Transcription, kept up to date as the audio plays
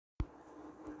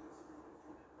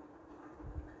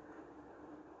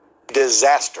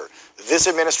disaster this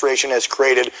administration has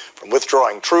created from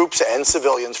withdrawing troops and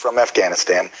civilians from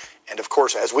Afghanistan, and of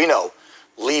course, as we know,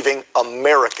 leaving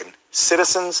American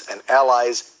citizens and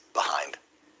allies behind.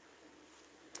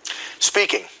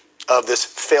 Speaking of this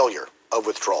failure of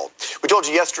withdrawal, we told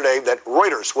you yesterday that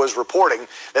Reuters was reporting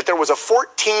that there was a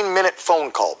 14-minute phone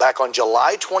call back on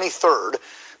July 23rd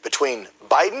between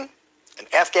Biden and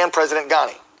Afghan President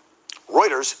Ghani.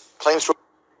 Reuters claims to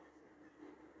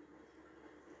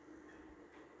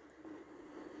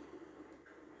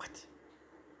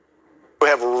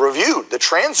have reviewed the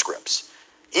transcripts,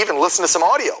 even listened to some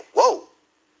audio. Whoa.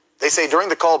 They say during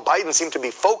the call, Biden seemed to be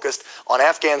focused on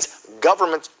Afghan's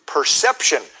government's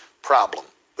perception problem,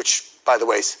 which, by the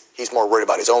way, he's more worried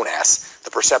about his own ass,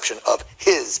 the perception of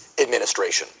his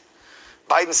administration.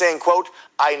 Biden saying, quote,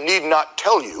 "I need not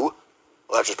tell you,"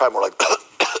 well, that's just probably more like,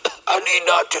 "I need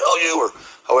not tell you," or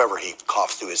however he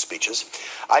coughs through his speeches.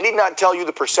 "I need not tell you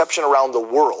the perception around the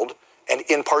world and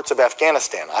in parts of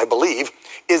Afghanistan, I believe,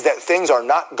 is that things are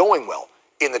not going well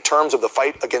in the terms of the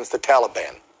fight against the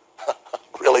Taliban."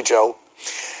 Really, Joe?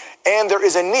 "And there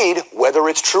is a need, whether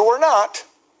it's true or not,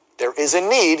 there is a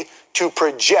need to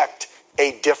project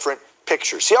a different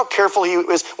picture." See how careful he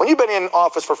is? When you've been in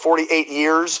office for 48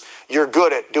 years, you're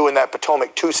good at doing that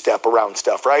Potomac two-step around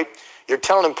stuff, right? You're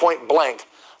telling him point blank,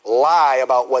 lie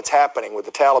about what's happening with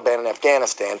the Taliban in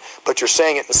Afghanistan, but you're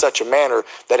saying it in such a manner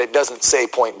that it doesn't say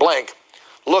point blank,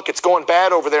 "Look, it's going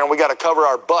bad over there and we got to cover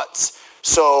our butts.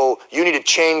 So you need to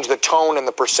change the tone and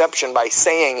the perception by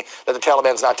saying that the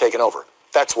Taliban's not taking over."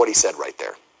 That's what he said right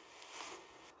there.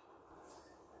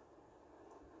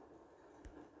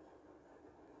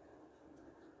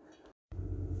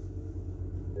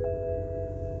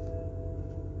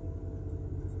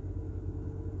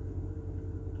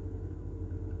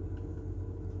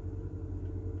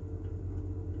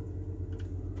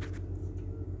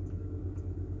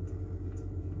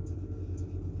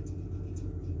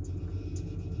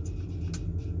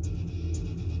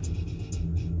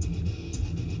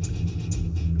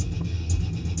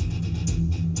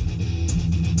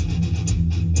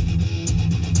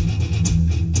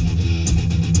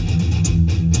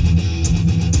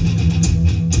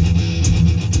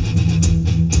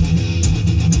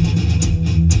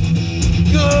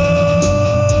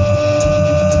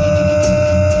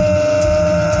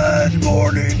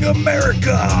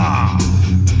 America!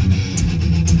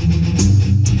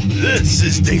 This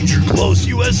is Danger Close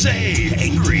USA,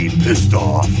 angry, pissed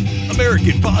off,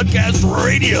 American Podcast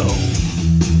Radio.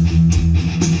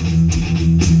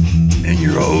 And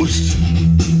your host,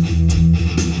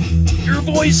 your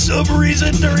voice of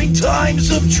reason during times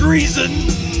of treason,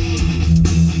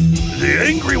 the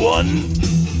angry one,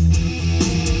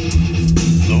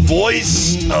 the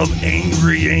voice of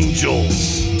angry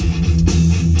angels,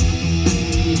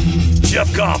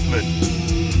 Jeff Kaufman.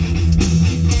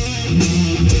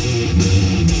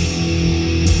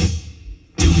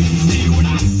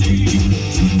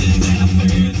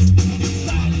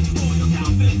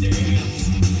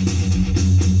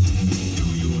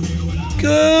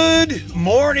 Good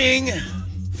morning,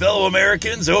 fellow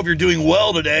Americans. I hope you're doing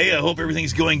well today. I hope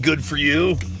everything's going good for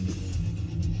you.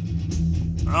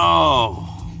 Oh,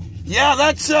 yeah,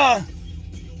 that's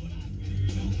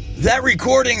that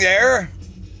recording there.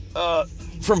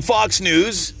 From Fox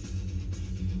News.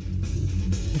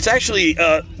 It's actually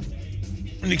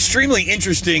an extremely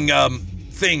interesting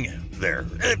thing there.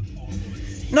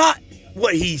 Not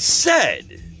what he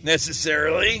said,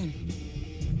 necessarily.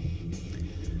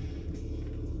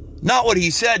 Not what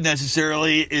he said,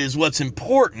 necessarily, is what's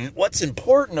important. What's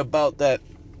important about that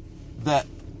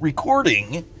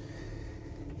recording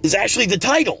is actually the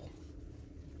title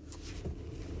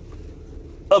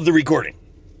of the recording.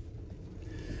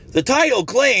 The title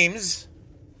claims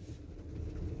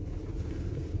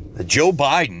that Joe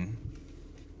Biden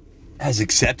has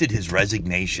accepted his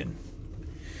resignation.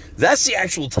 That's the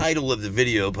actual title of the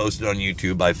video posted on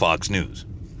YouTube by Fox News.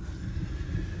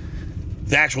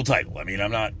 The actual title. I mean,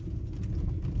 I'm not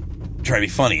trying to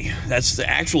be funny. That's the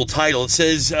actual title. It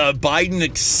says Biden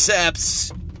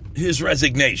accepts his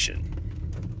resignation.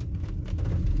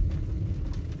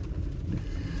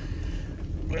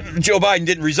 Joe Biden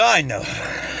didn't resign, though.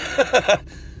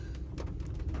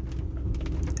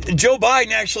 Joe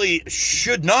Biden actually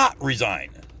should not resign.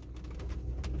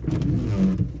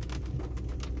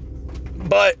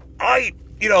 But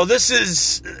this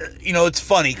is, it's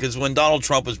funny because when Donald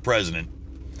Trump was president,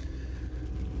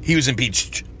 he was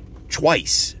impeached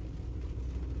twice.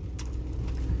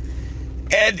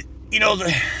 And,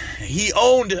 he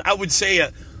owned, I would say,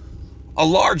 a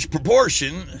large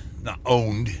proportion, not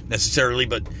owned necessarily,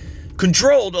 but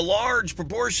controlled a large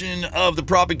proportion of the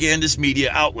propagandist media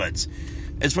outlets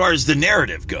as far as the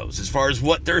narrative goes, as far as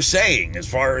what they're saying, as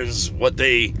far as what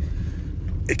they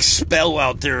expel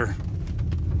out their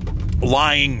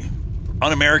lying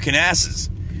un-American asses.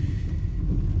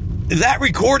 That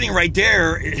recording right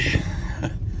there,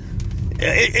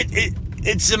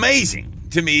 it's amazing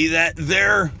to me that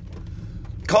they're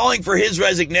calling for his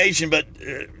resignation, but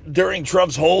during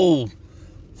Trump's whole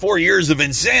 4 years of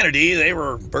insanity, they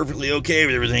were perfectly okay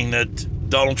with everything that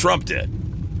Donald Trump did.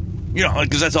 You know,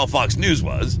 because that's all Fox News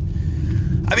was.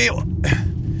 I mean,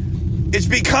 it's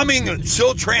becoming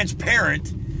so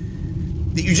transparent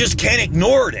that you just can't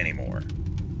ignore it anymore.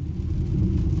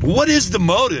 What is the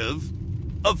motive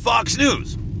of Fox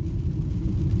News?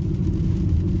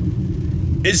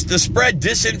 Is to spread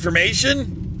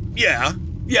disinformation? Yeah,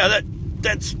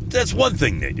 that's one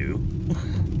thing they do.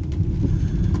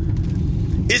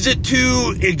 Is it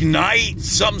to ignite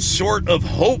some sort of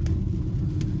hope?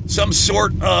 Some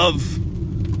sort of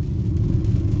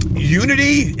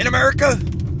unity in America?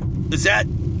 Is that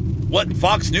what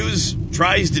Fox News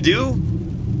tries to do?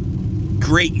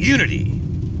 Create unity?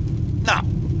 No.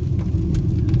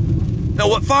 No,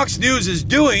 what Fox News is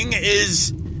doing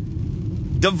is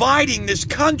dividing this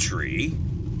country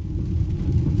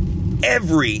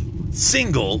every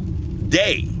single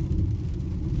day.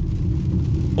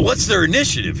 What's their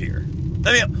initiative here?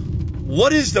 I mean,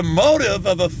 what is the motive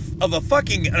of a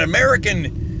fucking an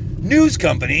American news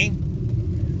company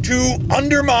to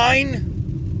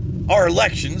undermine our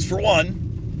elections, for one?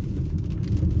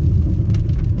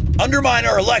 Undermine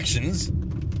our elections.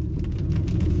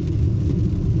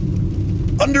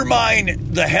 Undermine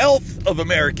the health of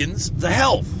Americans,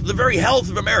 the very health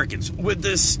of Americans, with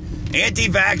this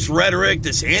anti-vax rhetoric,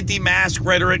 this anti-mask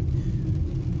rhetoric.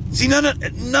 See,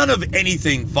 none of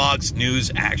anything Fox News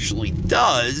actually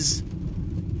does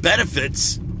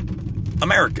benefits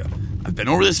America. I've been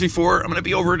over this before. I'm going to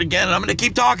be over it again, and I'm going to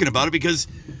keep talking about it because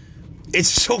it's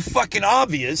so fucking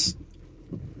obvious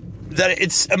that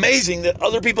it's amazing that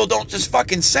other people don't just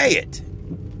fucking say it.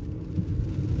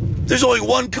 There's only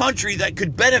one country that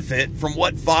could benefit from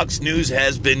what Fox News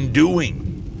has been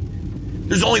doing.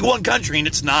 There's only one country, and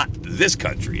it's not this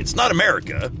country. It's not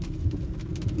America.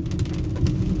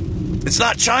 It's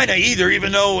not China either,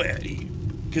 even though,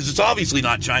 because it's obviously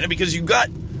not China, because you've got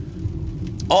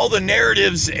all the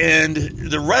narratives and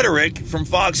the rhetoric from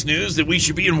Fox News that we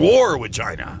should be in war with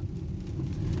China.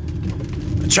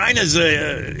 China's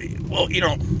well, you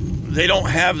know, they don't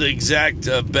have the exact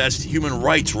best human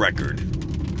rights record.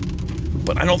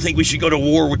 But I don't think we should go to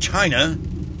war with China.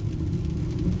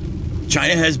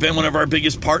 China has been one of our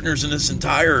biggest partners in this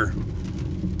entire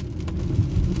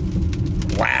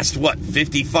last,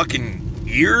 50 fucking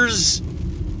years?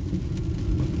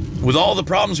 With all the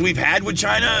problems we've had with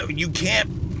China, you can't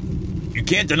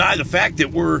deny the fact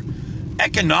that we're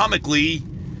economically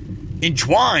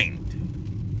entwined,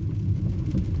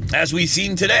 as we've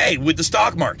seen today with the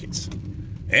stock markets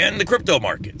and the crypto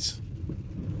markets.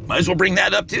 Might as well bring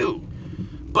that up too.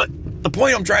 But the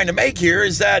point I'm trying to make here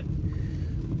is that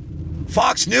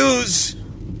Fox News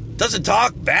doesn't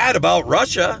talk bad about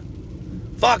Russia.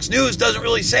 Fox News doesn't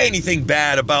really say anything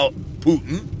bad about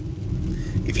Putin.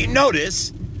 If you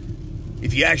notice,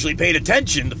 if you actually paid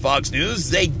attention to Fox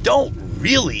News, they don't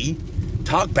really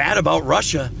talk bad about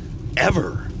Russia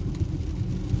ever.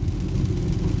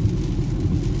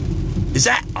 Is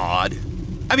that odd?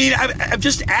 I mean, I'm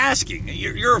just asking.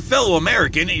 You're a fellow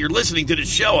American, and you're listening to this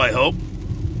show, I hope.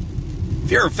 If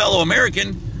you're a fellow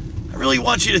American, I really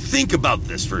want you to think about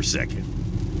this for a second.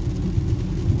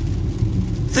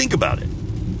 Think about it.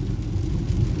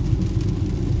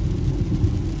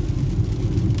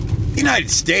 The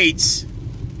United States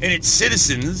and its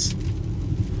citizens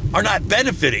are not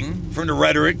benefiting from the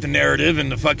rhetoric, the narrative,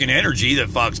 and the fucking energy that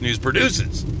Fox News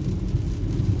produces.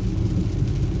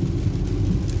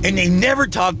 And they never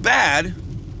talk bad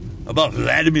about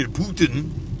Vladimir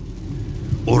Putin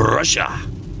or Russia.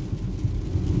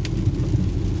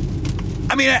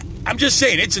 I mean, I'm just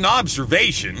saying, it's an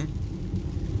observation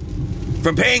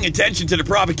from paying attention to the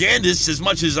propagandists as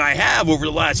much as I have over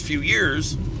the last few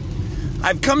years.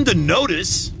 I've come to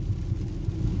notice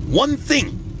one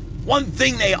thing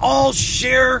they all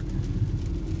share,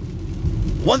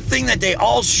 one thing that they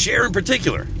all share in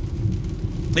particular.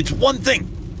 It's one thing.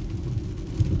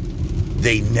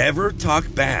 They never talk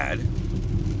bad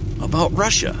about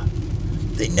Russia.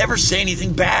 They never say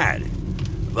anything bad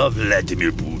about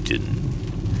Vladimir Putin.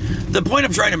 The point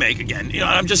I'm trying to make, again,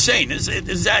 I'm just saying, is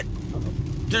that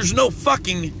there's no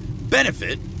fucking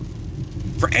benefit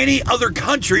for any other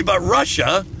country but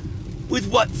Russia with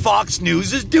what Fox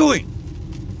News is doing.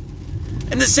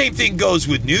 And the same thing goes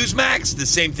with Newsmax. The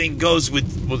same thing goes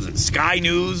with, was it Sky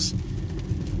News?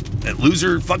 That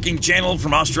loser fucking channel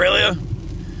from Australia.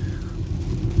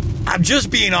 I'm just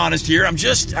being honest here. I'm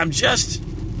just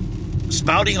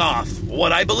spouting off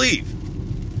what I believe.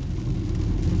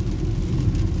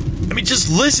 I mean,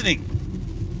 just listening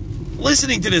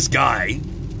to this guy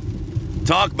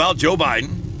talk about Joe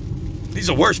Biden. He's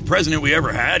the worst president we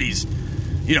ever had. He's,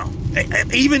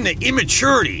 even the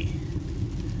immaturity.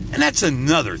 And that's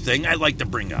another thing I'd like to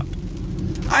bring up.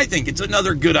 I think it's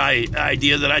another good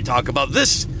idea that I talk about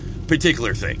this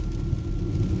particular thing.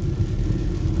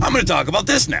 I'm going to talk about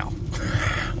this now.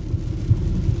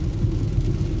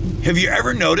 Have you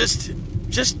ever noticed,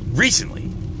 just recently,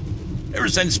 ever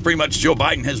since pretty much Joe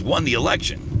Biden has won the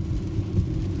election,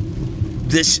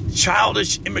 this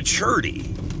childish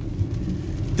immaturity,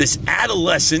 this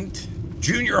adolescent,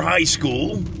 junior high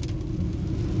school,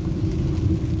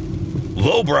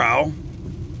 lowbrow,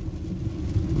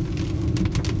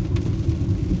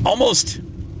 almost,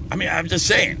 I'm just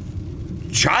saying,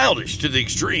 childish to the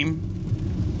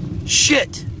extreme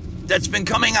shit that's been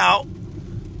coming out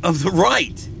of the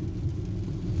right.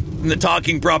 And the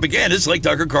talking propagandists like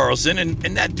Tucker Carlson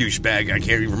and that douchebag, I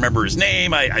can't even remember his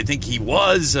name. I think he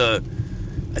was, I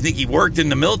think he worked in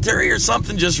the military or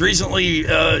something just recently.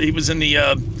 He was in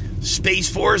the Space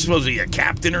Force. Was he a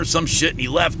captain or some shit? And he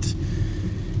left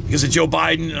because of Joe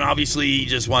Biden. And obviously he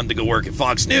just wanted to go work at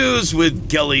Fox News with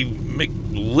Kelly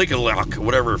McLickalock,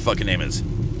 whatever her fucking name is.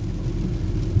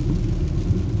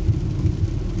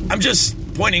 I'm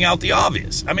just pointing out the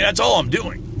obvious. That's all I'm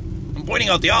doing. I'm pointing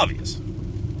out the obvious.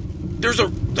 There's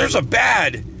a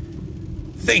bad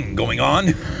thing going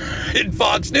on in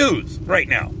Fox News right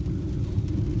now.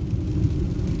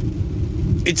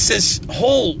 It's this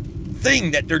whole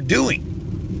thing that they're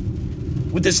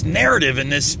doing with this narrative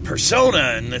and this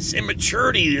persona and this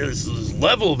immaturity, this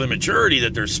level of immaturity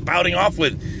that they're spouting off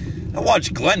with. I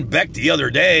watched Glenn Beck the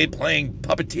other day playing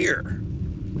puppeteer.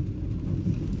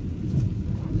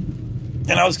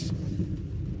 And I was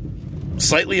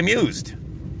slightly amused.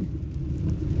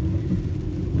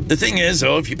 The thing is,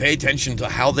 though, if you pay attention to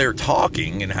how they're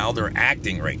talking and how they're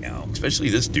acting right now, especially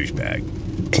this douchebag,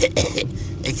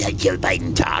 it's like Joe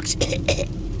Biden talks.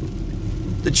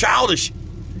 The childish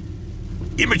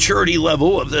immaturity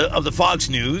level of the Fox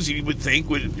News, you would think,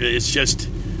 is just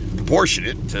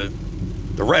proportionate to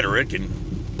the rhetoric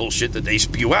and bullshit that they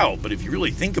spew out. But if you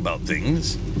really think about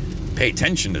things, pay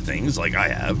attention to things like I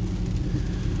have,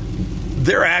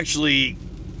 they're actually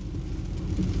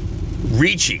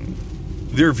reaching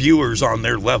their viewers on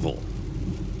their level.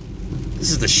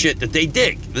 This is the shit that they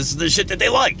dig. This is the shit that they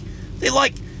like. They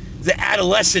like the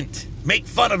adolescent, make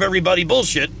fun of everybody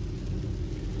bullshit.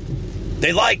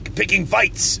 They like picking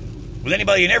fights with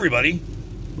anybody and everybody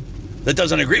that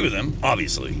doesn't agree with them,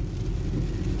 obviously.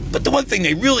 But the one thing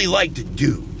they really like to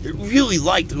do, they really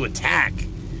like to attack,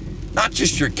 not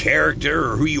just your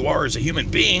character or who you are as a human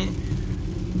being,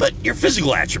 but your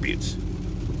physical attributes.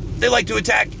 They like to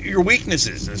attack your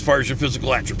weaknesses as far as your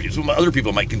physical attributes, what other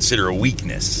people might consider a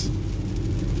weakness.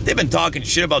 They've been talking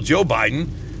shit about Joe Biden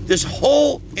this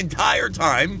whole entire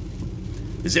time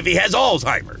as if he has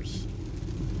Alzheimer's.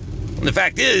 And the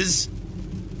fact is,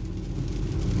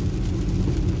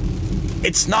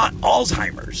 it's not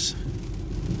Alzheimer's.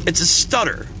 It's a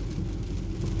stutter.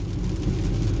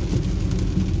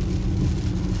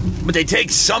 But they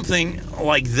take something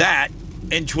like that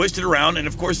and twist it around, and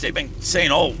of course they've been saying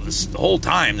the whole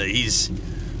time that he's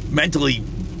mentally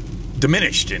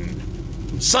diminished and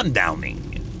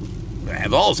sundowning,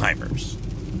 have Alzheimer's.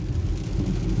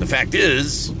 The fact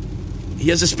is, he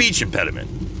has a speech impediment,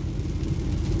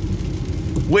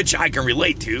 which I can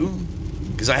relate to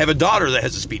because I have a daughter that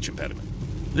has a speech impediment.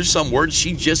 There's some words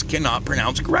she just cannot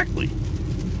pronounce correctly.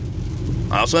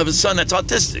 I also have a son that's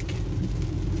autistic,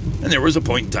 and there was a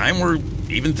point in time where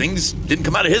even things didn't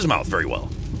come out of his mouth very well.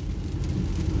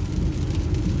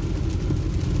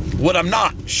 What I'm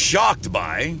not shocked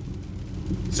by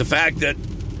is the fact that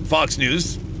Fox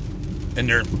News and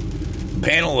their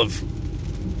panel of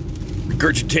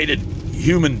regurgitated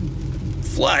human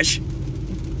flesh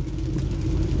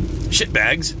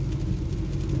shitbags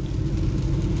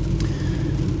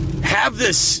have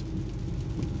this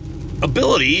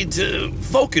ability to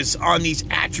focus on these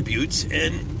attributes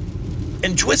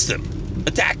and twist them,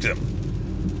 attack them.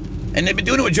 And they've been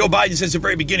doing it with Joe Biden since the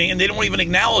very beginning, and they don't even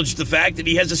acknowledge the fact that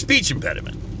he has a speech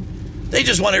impediment. They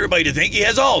just want everybody to think he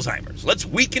has Alzheimer's. Let's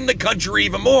weaken the country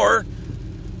even more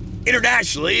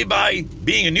internationally by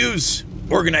being a news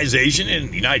organization in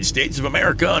the United States of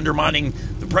America undermining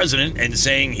the president and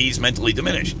saying he's mentally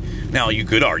diminished. Now, you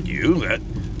could argue that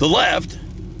the left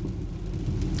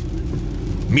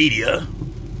media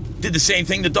did the same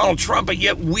thing to Donald Trump, but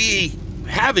yet we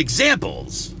have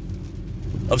examples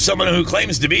of someone who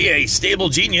claims to be a stable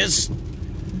genius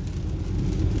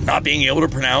not being able to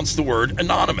pronounce the word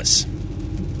anonymous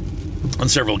on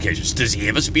several occasions. Does he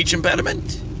have a speech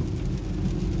impediment?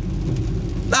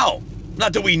 No,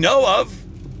 not that we know of.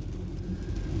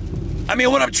 I mean,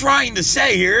 what I'm trying to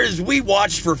say here is we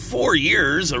watched for 4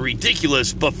 years a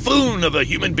ridiculous buffoon of a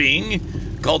human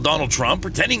being called Donald Trump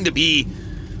pretending to be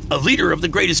a leader of the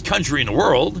greatest country in the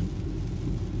world.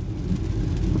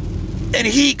 And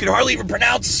he could hardly even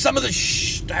pronounce some of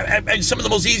the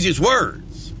most easiest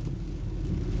words.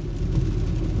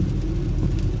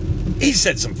 He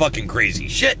said some fucking crazy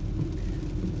shit.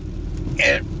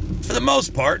 And for the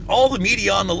most part, all the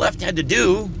media on the left had to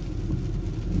do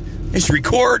is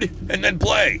record and then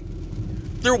play.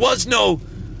 There was no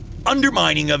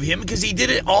undermining of him because he did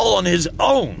it all on his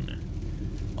own.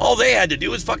 All they had to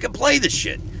do was fucking play the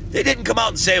shit. They didn't come out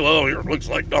and say, well, it looks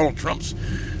like Donald Trump's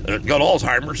got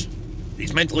Alzheimer's.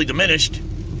 He's mentally diminished.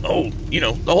 Oh, you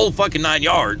know, the whole fucking 9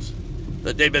 yards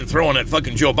that they've been throwing at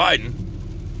fucking Joe Biden.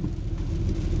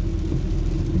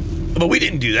 But we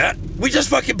didn't do that. We just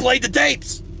fucking played the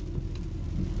tapes.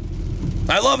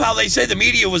 I love how they say the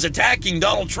media was attacking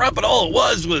Donald Trump, and all it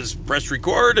was press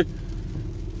record,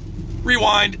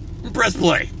 rewind, and press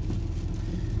play.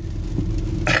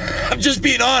 I'm just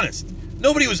being honest.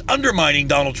 Nobody was undermining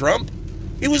Donald Trump.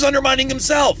 He was undermining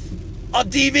himself on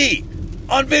TV,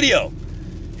 on video.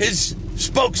 His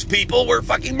spokespeople were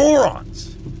fucking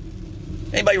morons.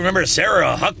 Anybody remember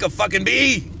Sarah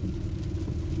Huckabee?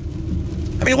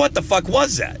 I mean, what the fuck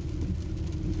was that?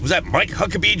 Was that Mike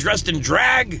Huckabee dressed in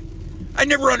drag? I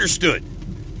never understood.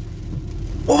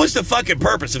 What was the fucking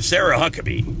purpose of Sarah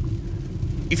Huckabee?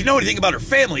 If you know anything about her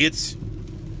family, it's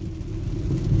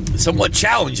somewhat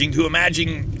challenging to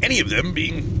imagine any of them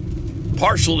being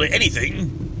partial to anything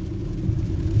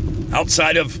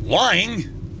outside of lying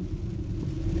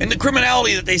and the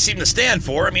criminality that they seem to stand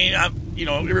for. I mean,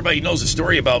 everybody knows the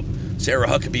story about Sarah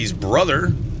Huckabee's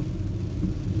brother.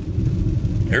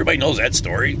 Everybody knows that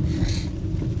story.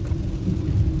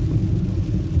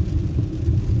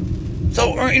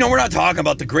 So, we're not talking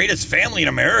about the greatest family in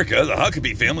America. The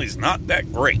Huckabee family is not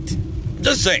that great. I'm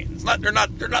just saying, they're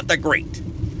not that great.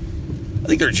 I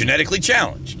think they're genetically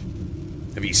challenged.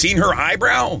 Have you seen her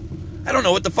eyebrow? I don't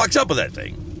know what the fuck's up with that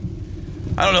thing.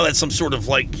 I don't know, that's some sort of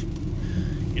one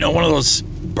of those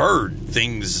bird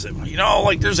things.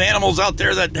 Like there's animals out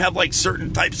there that have like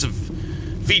certain types of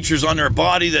features on their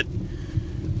body that,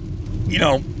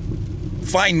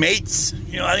 find mates.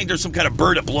 I think there's some kind of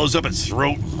bird that blows up its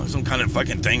throat. Some kind of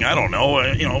fucking thing. I don't know.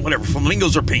 Whatever.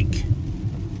 Flamingos are pink.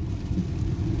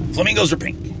 Flamingos are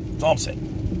pink. That's all I'm saying.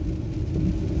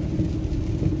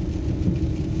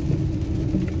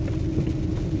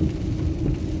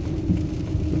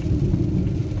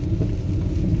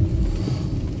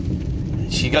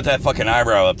 She got that fucking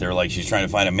eyebrow up there like she's trying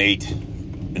to find a mate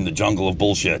in the jungle of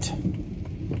bullshit.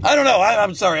 I don't know.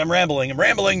 I'm sorry. I'm rambling.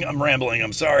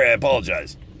 I'm sorry. I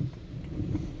apologize.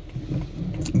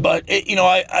 But,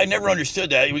 I never understood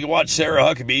that. We could watch Sarah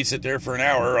Huckabee sit there for an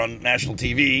hour on national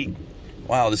TV.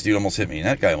 Wow, this dude almost hit me.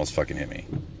 That guy almost fucking hit me.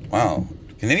 Wow.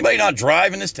 Can anybody not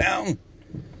drive in this town?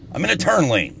 I'm in a turn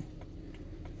lane.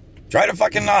 Try to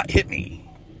fucking not hit me.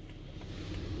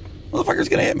 Motherfucker's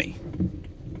gonna hit me.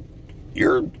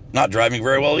 You're not driving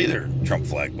very well either, Trump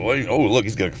flag boy. Oh, look,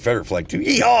 he's got a Confederate flag too.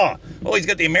 Yeehaw! Oh, he's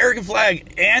got the American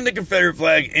flag and the Confederate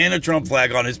flag and a Trump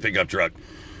flag on his pickup truck.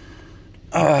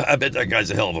 I bet that guy's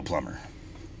a hell of a plumber.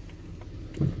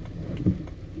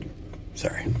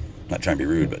 Sorry, not trying to be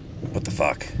rude, but what the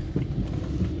fuck?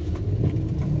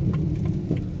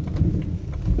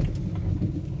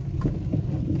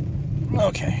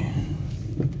 Okay.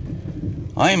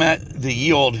 I'm at the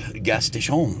ye old gas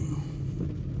station.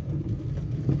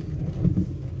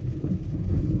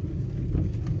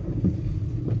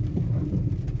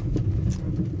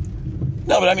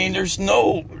 No, but I mean, there's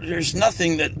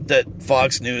nothing that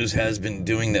Fox News has been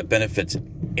doing that benefits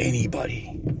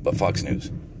anybody but Fox News.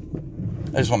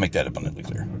 I just want to make that abundantly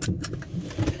clear.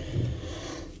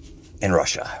 In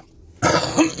Russia.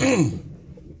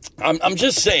 I'm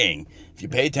just saying, if you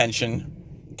pay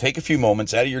attention, take a few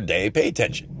moments out of your day, pay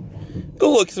attention.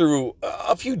 Go look through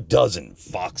a few dozen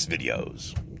Fox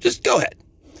videos. Just go ahead.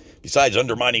 Besides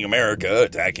undermining America,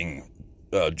 attacking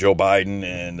Joe Biden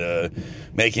and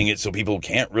making it so people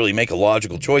can't really make a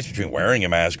logical choice between wearing a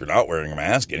mask or not wearing a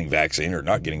mask, getting vaccinated or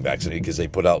not getting vaccinated because they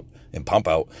put out and pump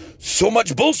out so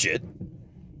much bullshit.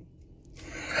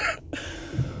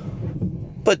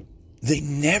 But they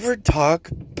never talk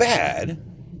bad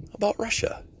about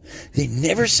Russia. They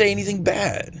never say anything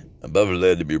bad about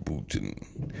Vladimir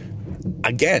Putin.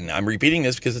 Again, I'm repeating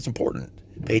this because it's important.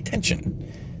 Pay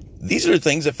attention. These are the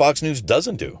things that Fox News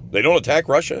doesn't do. They don't attack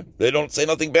Russia. They don't say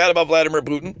nothing bad about Vladimir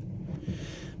Putin.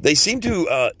 They seem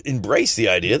to embrace the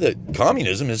idea that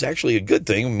communism is actually a good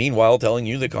thing, meanwhile telling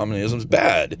you that communism is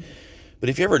bad. But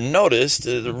if you ever noticed,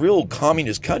 the real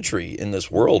communist country in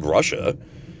this world, Russia,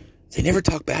 they never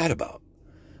talk bad about.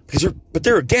 But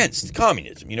they're against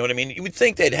communism, you know what I mean? You would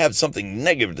think they'd have something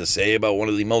negative to say about one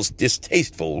of the most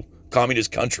distasteful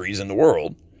communist countries in the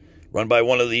world, run by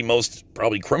one of the most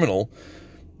probably criminal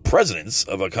presidents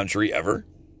of a country ever.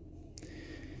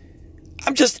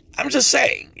 I'm just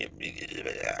saying,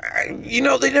 you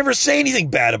know, they never say anything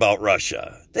bad about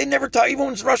Russia. They never talk, even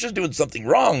when Russia's doing something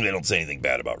wrong, they don't say anything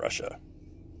bad about Russia.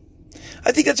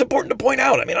 I think that's important to point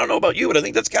out. I mean, I don't know about you, but I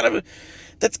think that's kind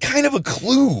of a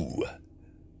clue.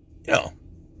 You know,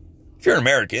 if you're an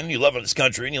American, you love this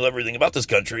country and you love everything about this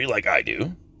country like I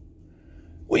do,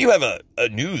 well, you have a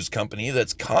news company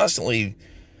that's constantly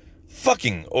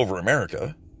fucking over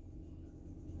America,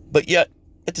 but yet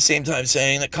at the same time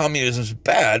saying that communism is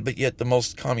bad, but yet the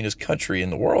most communist country in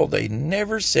the world, they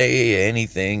never say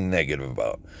anything negative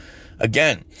about.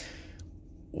 Again,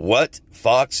 what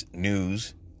Fox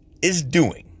News is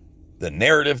doing, the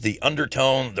narrative, the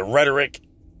undertone, the rhetoric,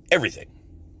 everything,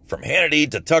 from Hannity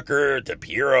to Tucker to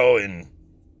Piero and,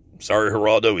 sorry,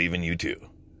 Geraldo, even you too.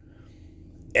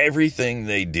 Everything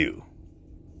they do,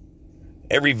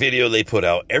 every video they put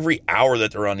out, every hour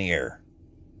that they're on the air,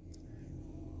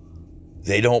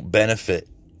 they don't benefit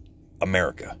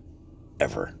America,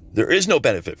 ever. There is no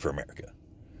benefit for America.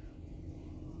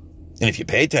 And if you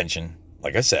pay attention,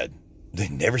 like I said, they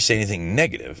never say anything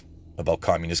negative about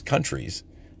communist countries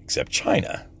except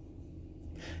China.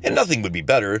 And nothing would be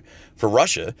better for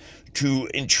Russia to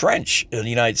entrench the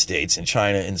United States and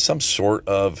China in some sort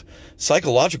of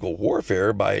psychological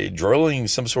warfare by drilling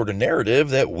some sort of narrative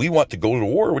that we want to go to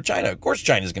war with China. Of course,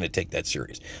 China's going to take that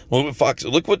serious. Well,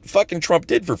 look what fucking Trump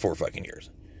did for 4 fucking years.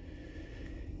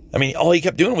 I mean, all he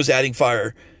kept doing was adding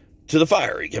fire to the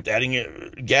fire. He kept adding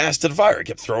gas to the fire. He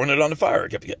kept throwing it on the fire.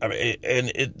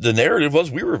 The narrative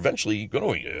was we were eventually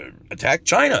going to attack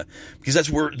China because that's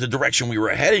where the direction we were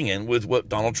heading in with what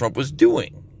Donald Trump was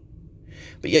doing.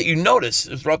 But yet you notice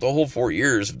throughout the whole 4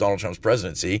 years of Donald Trump's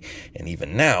presidency, and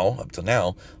even now, up till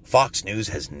now, Fox News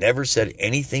has never said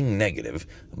anything negative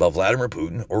about Vladimir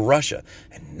Putin or Russia.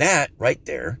 And that right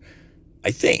there,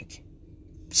 I think,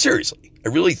 seriously, I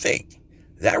really think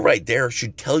that right there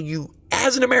should tell you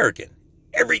as an American,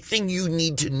 everything you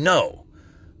need to know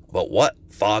about what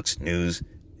Fox News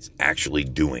is actually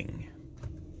doing.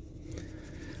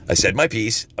 I said my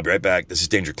piece. I'll be right back. This is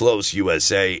Danger Close,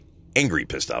 USA, Angry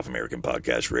Pissed Off American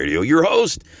Podcast Radio. Your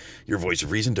host, your voice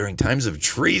of reason during times of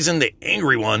treason, the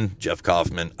angry one, Jeff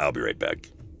Kaufman. I'll be right back.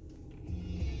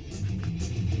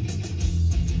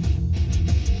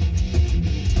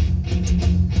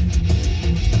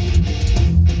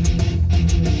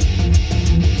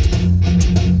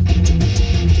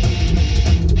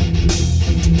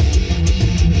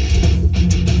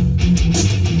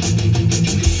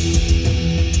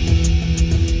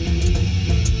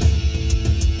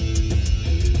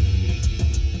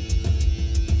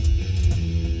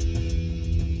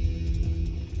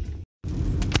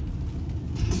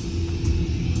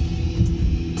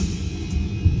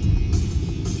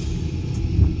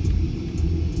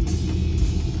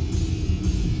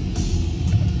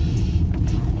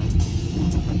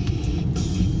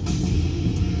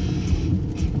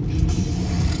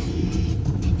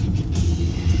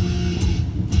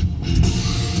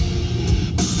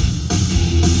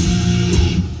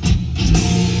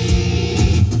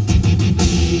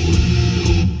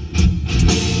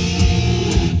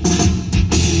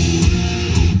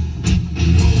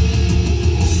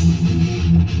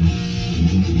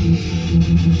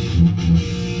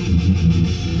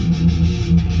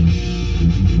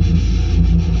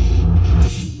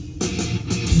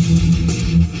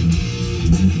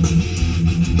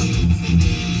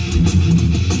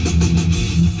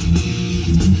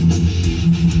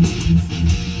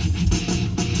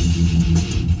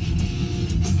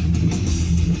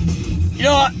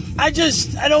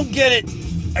 I don't get it.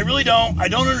 I really don't. I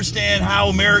don't understand how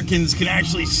Americans can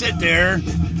actually sit there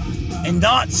and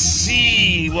not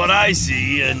see what I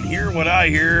see and hear what I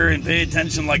hear and pay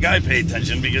attention like I pay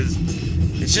attention, because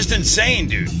it's just insane,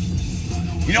 dude.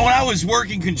 You know, when I was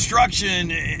working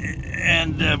construction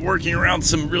and working around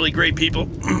some really great people,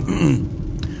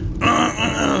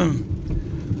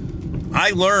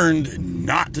 I learned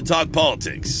not to talk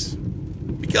politics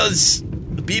because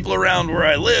the people around where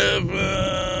I live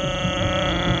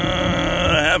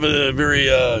have have a very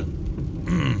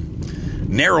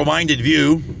narrow-minded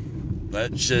view.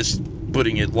 That's just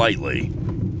putting it lightly.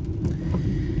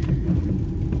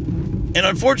 And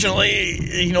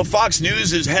unfortunately, Fox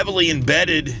News is heavily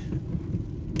embedded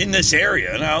in this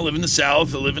area. Now, I live in the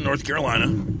South. I live in North Carolina.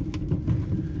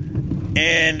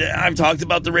 And I've talked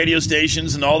about the radio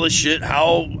stations and all this shit,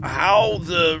 how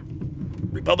the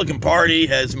Republican Party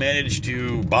has managed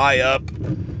to buy up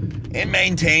and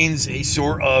maintains a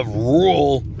sort of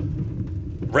rural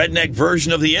redneck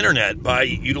version of the internet by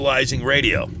utilizing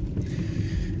radio.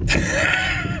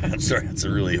 I'm sorry, that's a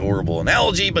really horrible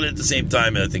analogy, but at the same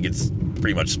time, I think it's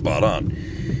pretty much spot on.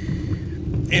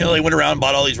 They went around and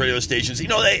bought all these radio stations.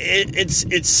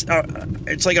 It's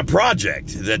like a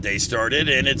project that they started,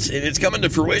 and it's coming to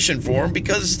fruition for them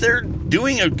because they're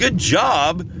doing a good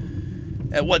job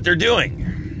at what they're doing.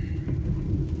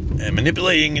 And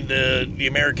manipulating the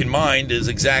American mind is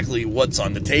exactly what's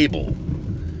on the table.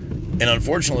 And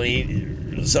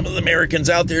unfortunately, some of the Americans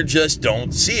out there just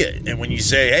don't see it. And when you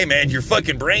say, hey, man, you're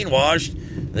fucking brainwashed,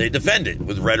 they defend it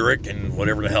with rhetoric and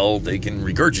whatever the hell they can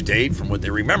regurgitate from what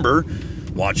they remember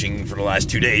watching for the last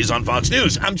 2 days on Fox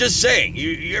News. I'm just saying,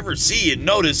 you ever see and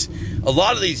notice a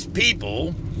lot of these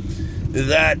people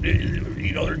that,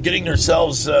 they're getting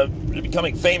themselves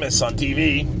becoming famous on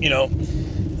TV,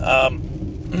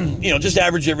 just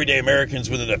average everyday Americans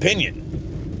with an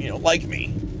opinion, like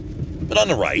me, but on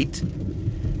the right,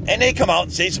 and they come out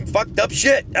and say some fucked up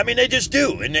shit. I mean, they just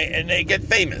do, and they get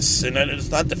famous, and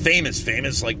it's not the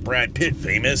famous like Brad Pitt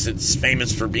famous. It's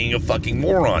famous for being a fucking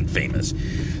moron famous.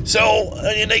 So,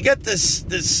 and they get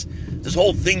this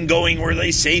whole thing going where they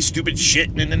say stupid shit,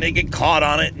 and then they get caught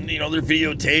on it, and they're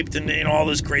videotaped, and all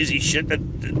this crazy shit that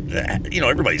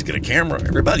everybody's got a camera,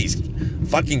 everybody's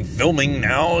fucking filming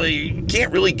now. You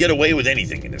can't really get away with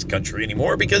anything in this country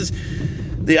anymore because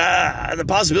the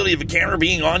possibility of a camera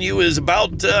being on you is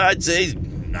about, I'd say,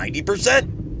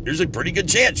 90%. There's a pretty good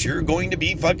chance you're going to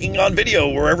be fucking on video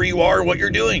wherever you are, what you're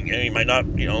doing. And you might not,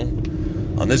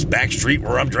 on this back street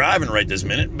where I'm driving right this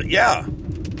minute, but yeah,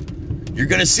 you're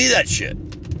going to see that shit.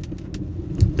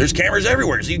 There's cameras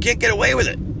everywhere, so you can't get away with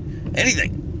it.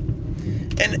 Anything.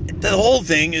 And the whole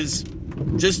thing is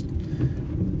just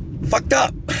fucked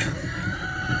up.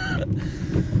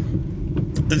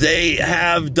 They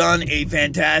have done a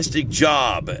fantastic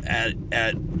job at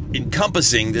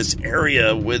encompassing this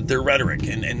area with their rhetoric,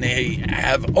 and they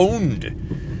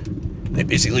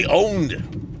basically owned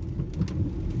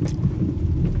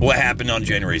what happened on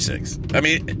January 6th. I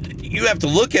mean, you have to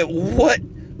look at what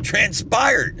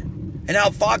transpired and how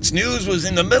Fox News was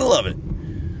in the middle of it.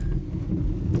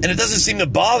 And it doesn't seem to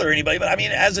bother anybody, but I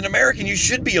mean, as an American, you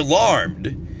should be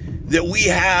alarmed that we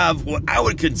have what I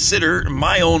would consider, in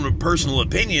my own personal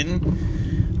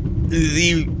opinion,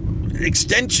 the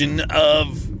extension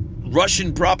of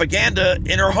Russian propaganda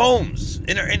in our homes,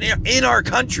 in our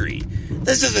country.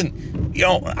 This isn't,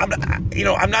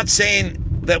 I'm not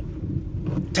saying that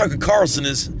Tucker Carlson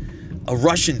is a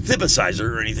Russian synthesizer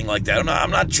or anything like that.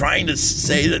 I'm not trying to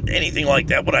say that anything like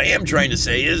that. What I am trying to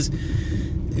say is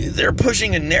they're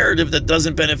pushing a narrative that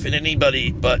doesn't benefit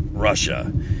anybody but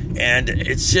Russia. And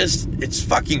it's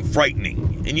fucking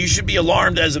frightening. And you should be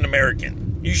alarmed as an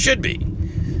American. You should be.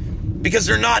 Because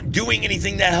they're not doing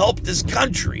anything to help this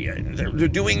country. They're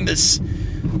doing this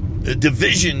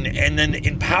division and then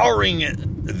empowering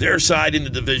their side in the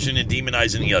division and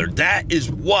demonizing the other. That is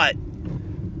what,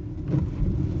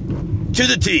 to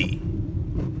the T,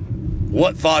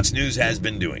 what Fox News has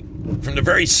been doing from the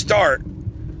very start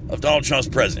of Donald Trump's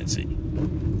presidency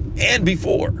and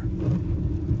before.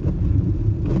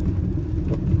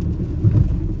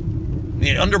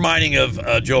 The undermining of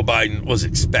Joe Biden was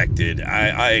expected.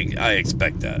 I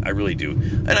expect that. I really do.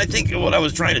 And I think what I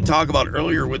was trying to talk about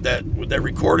earlier with that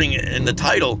recording and the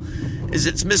title is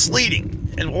it's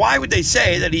misleading. And why would they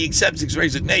say that he accepts his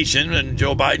resignation and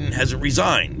Joe Biden hasn't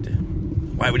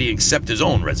resigned? Why would he accept his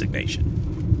own resignation?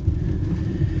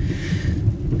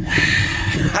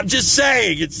 I'm just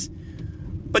saying,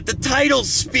 but the title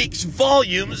speaks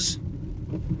volumes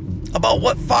about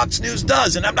what Fox News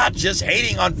does. And I'm not just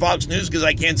hating on Fox News because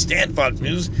I can't stand Fox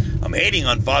News. I'm hating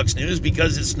on Fox News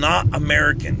because it's not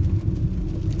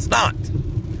American. It's not.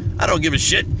 I don't give a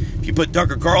shit if you put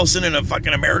Tucker Carlson in a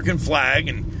fucking American flag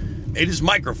and made his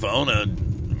microphone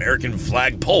an American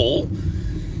flag pole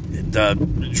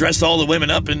and dressed all the women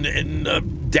up in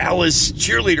Dallas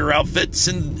cheerleader outfits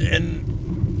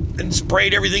and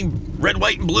sprayed everything red,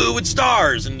 white, and blue with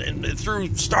stars and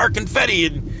threw star confetti.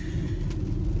 And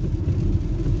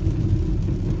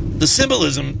the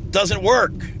symbolism doesn't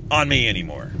work on me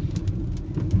anymore.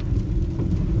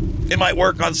 It might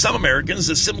work on some Americans,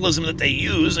 the symbolism that they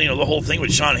use, the whole thing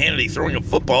with Sean Hannity throwing a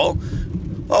football.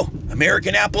 Oh,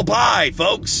 American apple pie,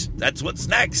 folks. That's what's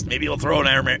next. Maybe he'll throw an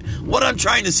American. What I'm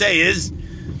trying to say is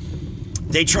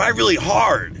they try really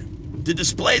hard to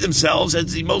display themselves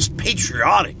as the most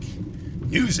patriotic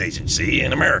news agency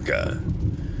in America,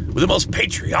 with the most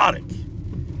patriotic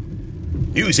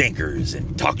news anchors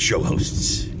and talk show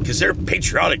hosts, because they're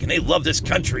patriotic and they love this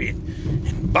country.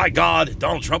 And by God,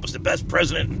 Donald Trump was the best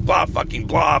president, and blah, fucking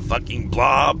blah, fucking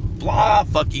blah, blah,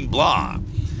 fucking blah.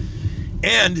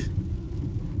 And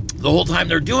the whole time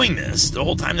they're doing this, the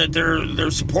whole time that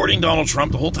they're supporting Donald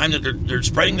Trump, the whole time that they're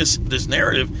spreading this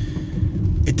narrative,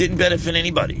 it didn't benefit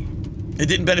anybody. It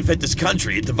didn't benefit this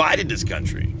country. It divided this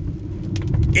country.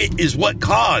 It is what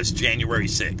caused January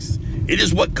 6th. It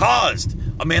is what caused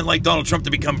a man like Donald Trump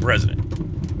to become president.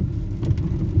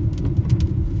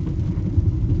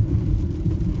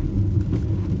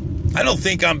 I don't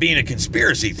think I'm being a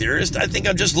conspiracy theorist. I think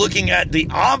I'm just looking at the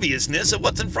obviousness of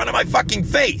what's in front of my fucking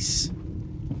face.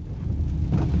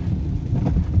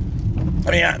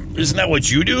 I mean, isn't that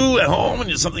what you do at home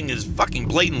when something is fucking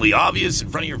blatantly obvious in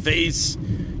front of your face,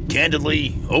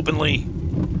 candidly, openly?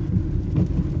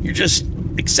 You're just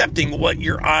accepting what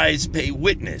your eyes pay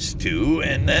witness to,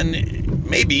 and then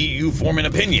maybe you form an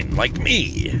opinion, like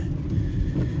me.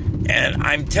 And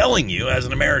I'm telling you, as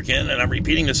an American, and I'm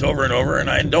repeating this over and over, and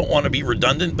I don't want to be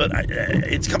redundant, but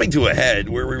it's coming to a head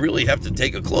where we really have to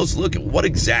take a close look at what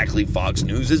exactly Fox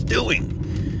News is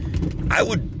doing. I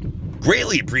would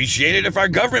greatly appreciate it if our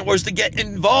government was to get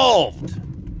involved.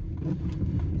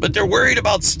 But they're worried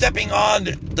about stepping on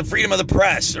the freedom of the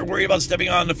press. They're worried about stepping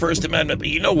on the First Amendment. But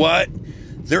you know what?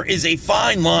 There is a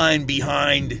fine line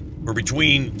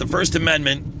between the First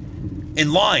Amendment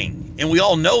and lying. And we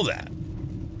all know that.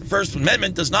 The First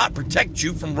Amendment does not protect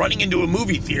you from running into a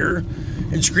movie theater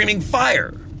and screaming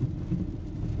fire.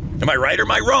 Am I right or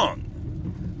am I wrong?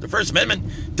 The First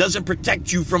Amendment doesn't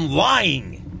protect you from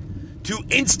lying to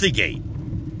instigate.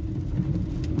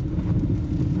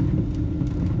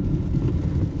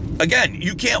 Again,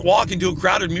 you can't walk into a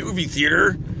crowded movie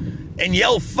theater and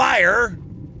yell fire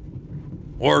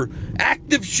or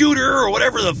active shooter or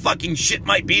whatever the fucking shit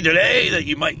might be today that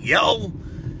you might yell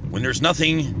when there's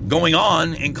nothing going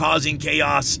on and causing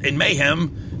chaos and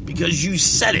mayhem because you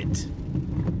said it.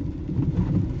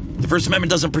 The First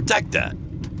Amendment doesn't protect that.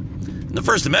 And the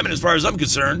First Amendment, as far as I'm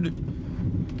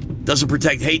concerned, doesn't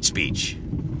protect hate speech.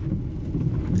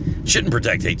 Shouldn't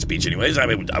protect hate speech anyways. I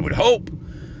would hope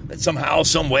that somehow,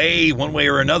 some way, one way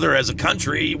or another, as a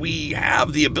country, we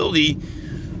have the ability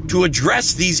to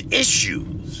address these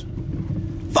issues.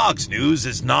 Fox News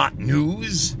is not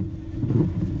news.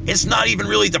 It's not even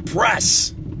really the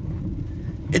press.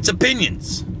 It's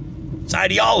opinions. It's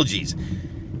ideologies.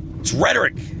 It's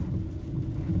rhetoric.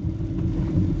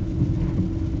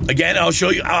 Again,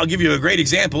 I'll give you a great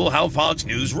example of how Fox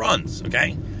News runs,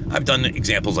 okay? I've done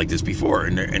examples like this before,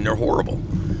 and they're horrible.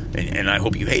 And I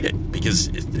hope you hate it, because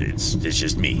it's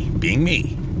just me being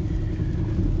me.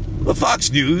 But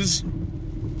Fox News,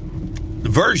 the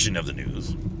version of the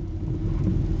news,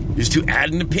 is to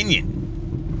add an opinion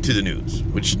to the news,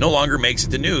 which no longer makes it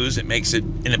the news, it makes it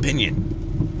an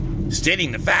opinion.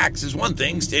 Stating the facts is one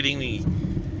thing. Stating the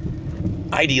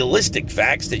idealistic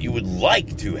facts that you would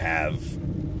like to have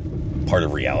part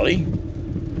of reality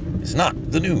is not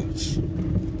the news.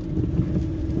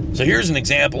 So here's an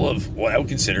example of what I would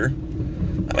consider,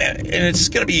 and it's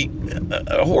going to be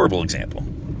a horrible example.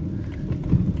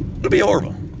 It'll be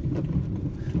horrible.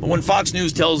 But when Fox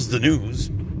News tells the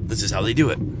news, this is how they do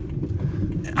it.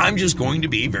 I'm just going to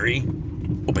be very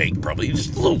opaque, probably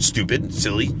just a little stupid,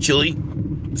 silly.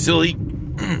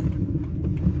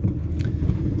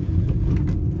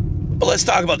 But let's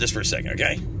talk about this for a second,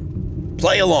 okay?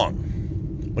 Play along.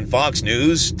 When Fox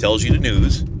News tells you the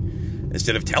news,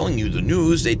 instead of telling you the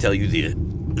news, they tell you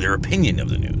their opinion of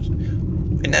the news.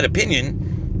 And that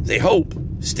opinion, they hope,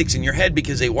 sticks in your head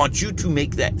because they want you to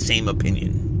make that same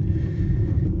opinion.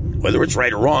 Whether it's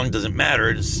right or wrong doesn't matter.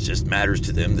 It just matters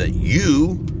to them that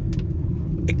you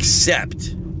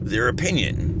accept their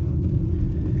opinion.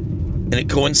 And it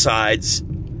coincides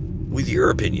with your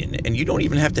opinion. And you don't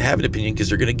even have to have an opinion because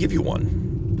they're going to give you one.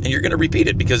 And you're going to repeat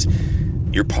it because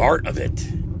you're part of it.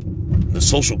 The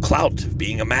social clout of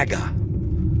being a MAGA.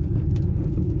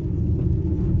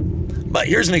 But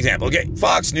here's an example, okay?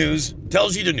 Fox News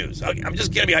tells you the news. Okay, I'm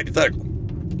just going to be hypothetical.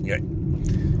 Okay?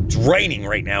 It's raining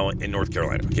right now in North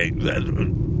Carolina, okay?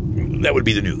 That would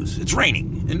be the news. It's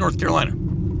raining in North Carolina.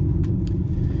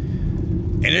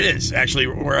 And it is. Actually,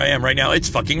 where I am right now, it's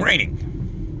fucking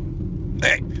raining.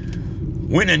 Hey,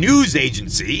 when a news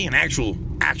agency, an actual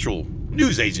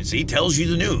news agency tells you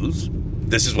the news,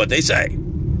 this is what they say.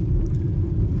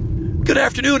 Good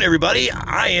afternoon, everybody.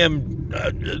 I am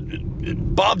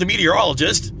Bob the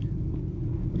meteorologist,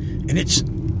 and it's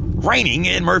raining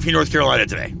in Murphy, North Carolina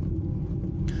today.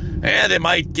 And it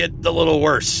might get a little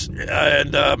worse.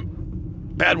 And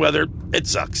bad weather, it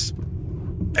sucks.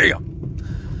 There you go.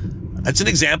 That's an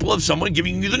example of someone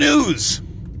giving you the news.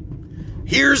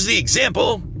 Here's the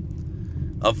example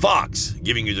of Fox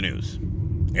giving you the news.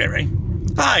 Okay, ready?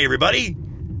 Hi, everybody.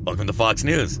 Welcome to Fox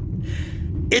News.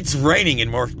 It's raining in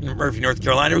Murphy, North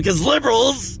Carolina because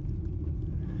liberals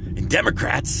and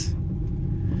Democrats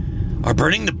are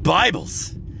burning the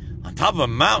Bibles on top of a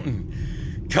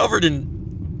mountain covered in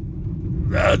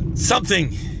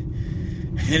something.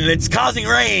 And it's causing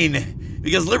rain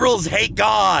because liberals hate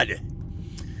God.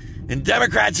 And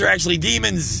Democrats are actually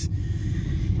demons.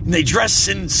 And they dress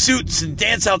in suits and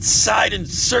dance outside in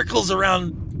circles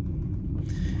around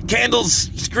candles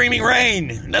screaming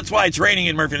rain. And that's why it's raining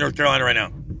in Murphy, North Carolina right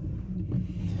now.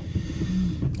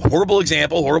 Horrible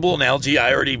example, horrible analogy.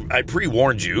 I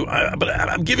pre-warned you. But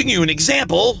I'm giving you an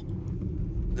example,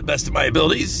 to the best of my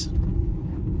abilities,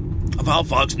 of how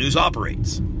Fox News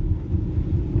operates.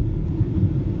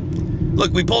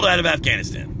 Look, we pulled out of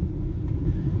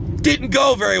Afghanistan. Didn't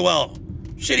go very well.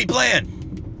 Shitty plan.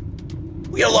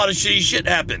 We had a lot of shitty shit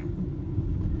happen.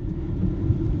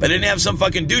 But I didn't have some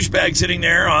fucking douchebag sitting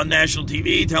there on national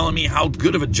TV telling me how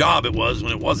good of a job it was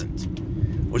when it wasn't.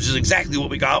 Which is exactly what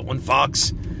we got when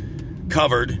Fox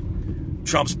covered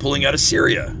Trump's pulling out of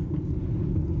Syria.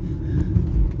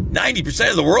 90%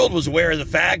 of the world was aware of the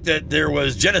fact that there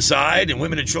was genocide and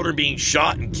women and children being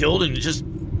shot and killed in just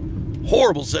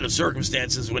horrible set of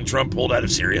circumstances when Trump pulled out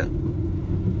of Syria.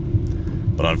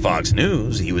 But on Fox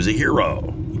News, he was a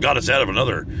hero. He got us out of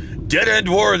another dead-end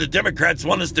war the Democrats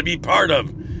want us to be part of,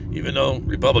 even though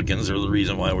Republicans are the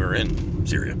reason why we're in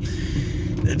Syria.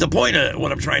 The point of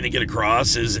what I'm trying to get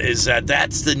across is that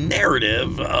that's the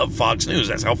narrative of Fox News.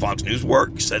 That's how Fox News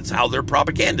works. That's how their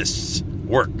propagandists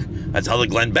work. That's how the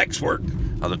Glenn Becks work,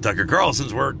 how the Tucker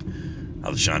Carlsons work,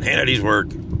 how the Sean Hannitys work.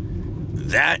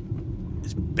 That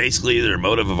is basically their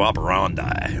motive of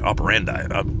operandi,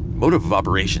 motive of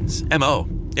operations, MO.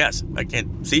 Yes, I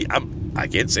can't say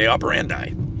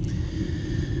operandi.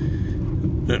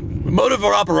 Motive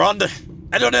or operandi.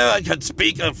 I don't know. I can't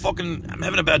speak. I'm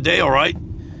having a bad day. All right.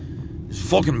 It's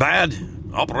fucking bad.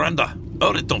 Operandi.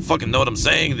 Oh, they don't fucking know what I'm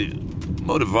saying. The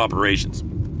motive of operations,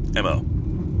 MO.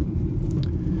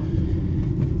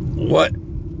 What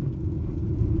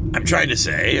I'm trying to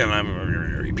say, and I'm going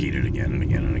to repeat it again and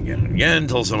again and again and again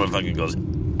until someone fucking goes,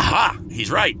 aha, he's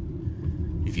right.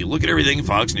 If you look at everything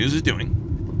Fox News is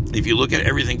doing, if you look at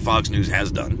everything Fox News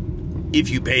has done, if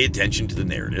you pay attention to the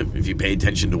narrative, if you pay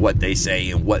attention to what they say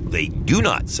and what they do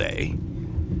not say,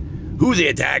 who they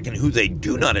attack and who they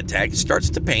do not attack, it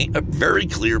starts to paint a very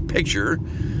clear picture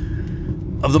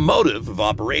of the motive of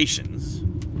operations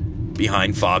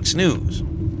behind Fox News.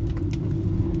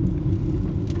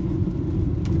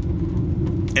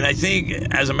 And I think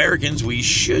as Americans, we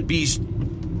should be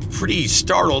pretty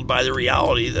startled by the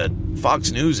reality that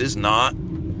Fox News is not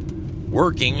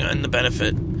working in the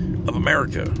benefit of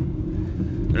America.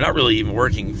 They're not really even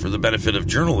working for the benefit of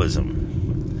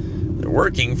journalism. They're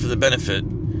working for the benefit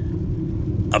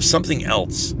of something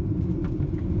else.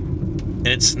 And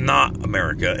it's not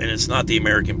America, and it's not the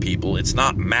American people. It's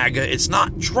not MAGA. It's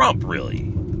not Trump, really.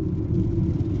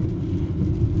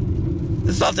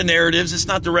 It's not the narratives. It's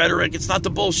not the rhetoric. It's not the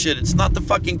bullshit. It's not the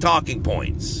fucking talking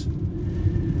points.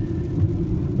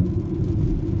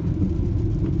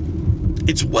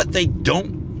 It's what they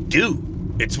don't do.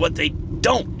 It's what they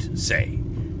don't say.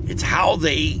 It's how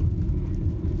they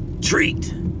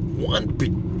treat one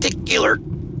particular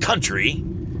country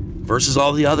versus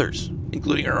all the others,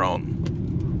 including our own.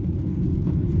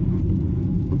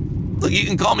 Look, you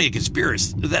can call me a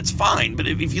conspiracist. That's fine. But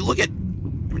if you look at,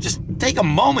 just take a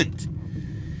moment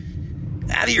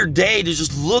out of your day to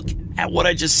just look at what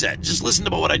I just said. Just listen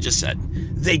to what I just said.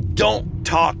 They don't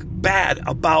talk bad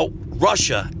about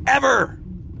Russia ever.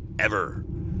 Ever.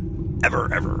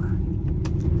 Ever, ever.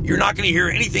 You're not going to hear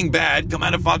anything bad come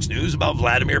out of Fox News about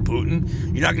Vladimir Putin.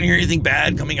 You're not going to hear anything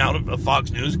bad coming out of Fox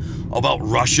News about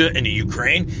Russia and the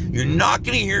Ukraine. You're not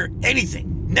going to hear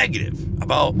anything negative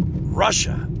about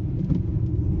Russia.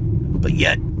 But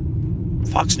yet,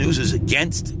 Fox News is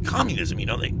against communism. You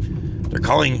know, they're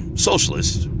calling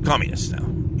socialists communists now.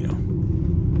 You know,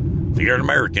 if you're an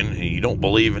American and you don't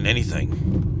believe in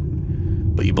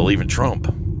anything, but you believe in Trump,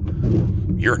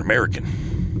 you're an American.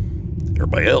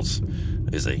 Everybody else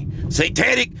is a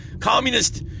satanic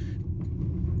communist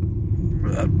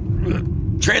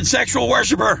transsexual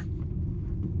worshiper.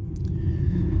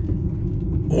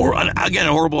 Or, again,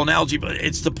 a horrible analogy, but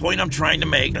it's the point I'm trying to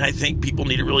make, and I think people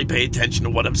need to really pay attention to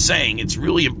what I'm saying. It's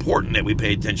really important that we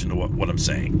pay attention to what I'm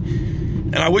saying.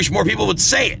 And I wish more people would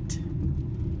say it.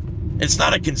 It's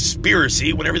not a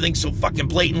conspiracy when everything's so fucking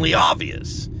blatantly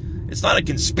obvious. It's not a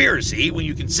conspiracy when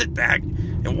you can sit back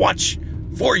and watch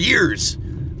 4 years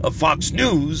of Fox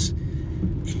News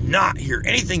and not hear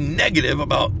anything negative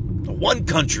about the one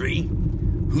country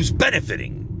who's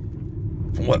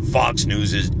benefiting from what Fox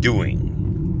News is doing.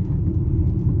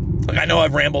 Like, I know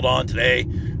I've rambled on today.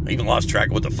 I even lost track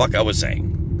of what the fuck I was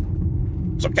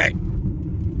saying. It's okay.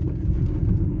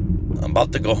 I'm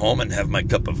about to go home and have my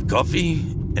cup of coffee,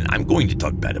 and I'm going to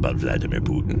talk bad about Vladimir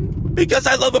Putin because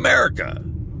I love America.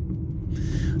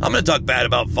 I'm going to talk bad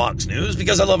about Fox News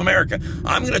because I love America.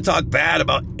 I'm going to talk bad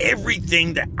about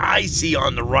everything that I see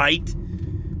on the right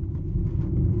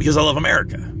because I love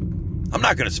America. I'm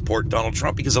not going to support Donald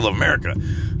Trump because I love America.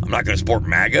 I'm not going to support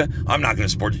MAGA. I'm not going to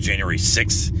support the January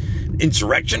 6th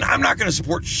insurrection. I'm not going to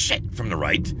support shit from the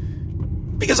right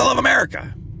because I love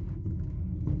America.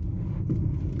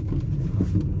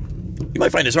 You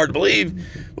might find this hard to believe,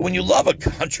 but when you love a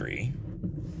country,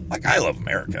 like I love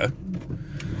America,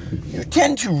 you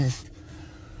tend to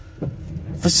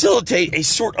facilitate a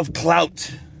sort of clout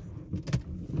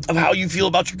of how you feel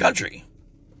about your country,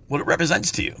 what it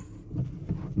represents to you.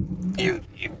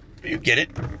 You get it.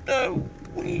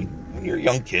 When you're a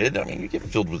young kid, I mean, you get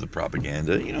filled with the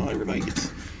propaganda. You know, everybody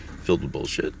gets filled with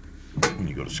bullshit when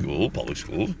you go to school, public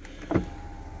school.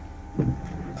 I'm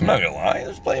not gonna lie,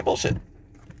 there's plenty of bullshit.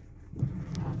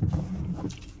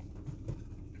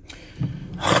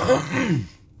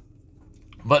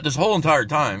 But this whole entire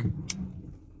time,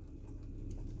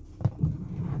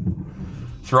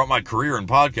 throughout my career in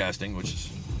podcasting, which is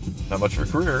not much of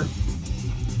a career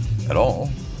at all,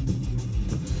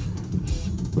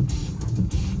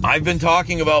 I've been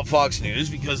talking about Fox News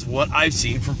because what I've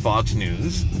seen from Fox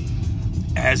News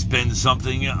has been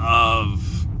something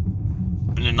of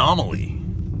an anomaly.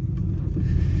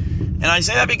 And I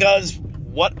say that because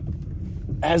what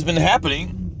has been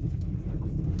happening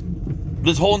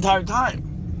this whole entire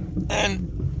time.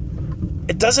 And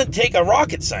it doesn't take a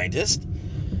rocket scientist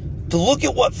to look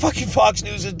at what fucking Fox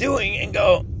News is doing and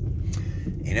go,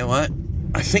 you know what?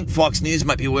 I think Fox News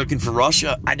might be working for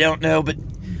Russia. I don't know, but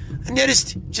I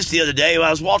noticed just the other day when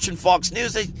I was watching Fox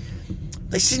News,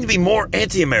 they seem to be more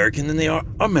anti-American than they are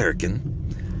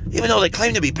American, even though they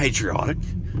claim to be patriotic.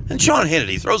 And Sean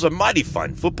Hannity throws a mighty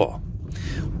fine football.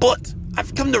 But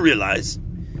I've come to realize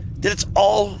that it's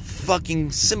all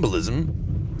fucking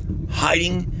symbolism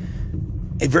hiding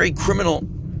a very criminal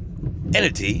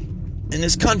entity in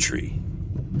this country.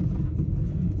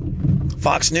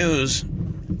 Fox News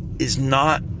is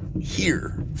not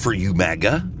here for you,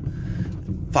 MAGA.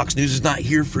 Fox News is not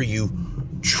here for you,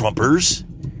 Trumpers.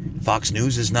 Fox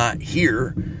News is not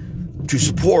here to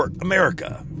support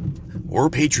America or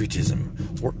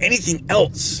patriotism or anything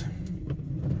else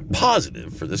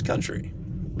positive for this country.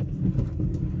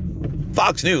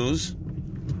 Fox News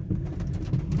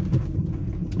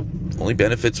only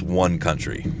benefits one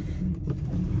country.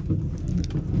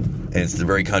 And it's the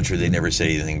very country they never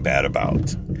say anything bad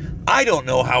about. I don't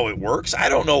know how it works. I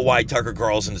don't know why Tucker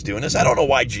Carlson's doing this. I don't know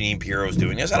why Jeanine Pirro's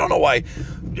doing this. I don't know why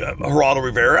Geraldo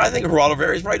Rivera. I think Geraldo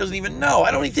Rivera probably doesn't even know. I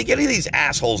don't even think any of these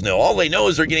assholes know. All they know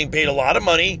is they're getting paid a lot of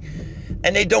money,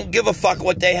 and they don't give a fuck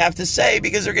what they have to say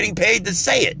because they're getting paid to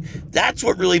say it. That's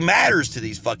what really matters to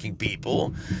these fucking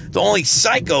people. The only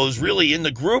psychos really in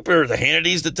the group are the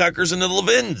Hannitys, the Tuckers, and the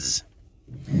Levins.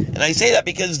 And I say that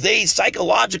because they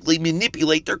psychologically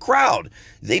manipulate their crowd.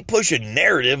 They push a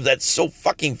narrative that's so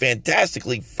fucking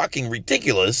fantastically fucking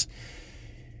ridiculous,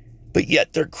 but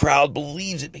yet their crowd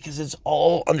believes it because it's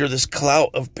all under this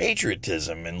clout of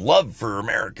patriotism and love for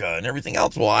America and everything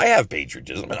else. Well, I have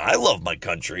patriotism and I love my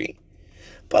country,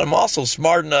 but I'm also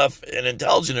smart enough and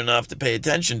intelligent enough to pay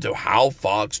attention to how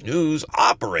Fox News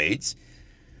operates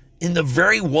in the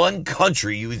very one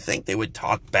country you would think they would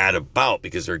talk bad about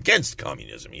because they're against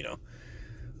communism, you know,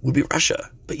 would be Russia.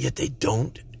 But yet they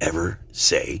don't ever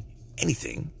say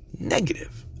anything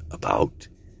negative about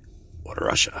what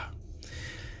Russia.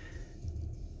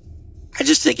 I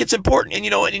just think it's important. And, you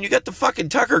know, and you got the fucking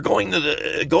Tucker going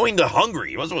to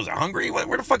Hungary. Was it Hungary?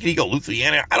 Where the fuck did he go?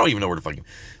 Lithuania? I don't even know where the fuck.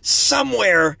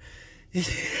 Somewhere, you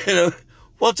know,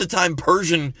 once a time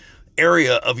Persian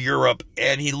area of Europe.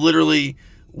 And he literally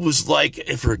was like,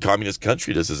 for a communist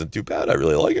country, this isn't too bad. I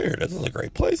really like it here. This is a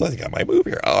great place. I think I might move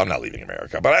here. Oh, I'm not leaving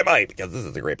America, but I might because this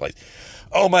is a great place.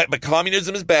 Oh, but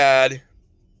communism is bad.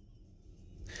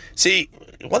 See,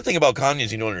 one thing about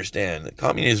communism you don't understand, that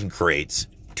communism creates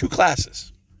two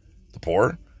classes, the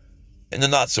poor and the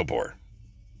not so poor.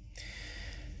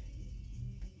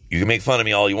 You can make fun of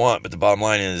me all you want, but the bottom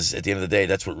line is, at the end of the day,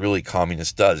 that's what really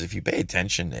communist does. If you pay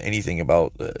attention to anything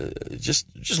about, just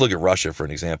look at Russia for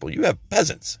an example. You have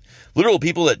peasants, literal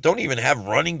people that don't even have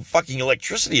running fucking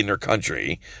electricity in their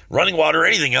country, running water, or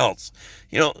anything else.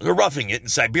 They're roughing it in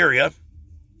Siberia.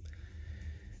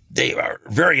 They are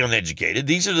very uneducated.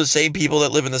 These are the same people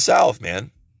that live in the South,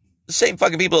 man. The same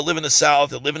fucking people that live in the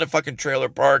South, that live in a fucking trailer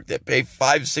park, that pay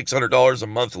 $500-600 a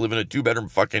month to live in a 2-bedroom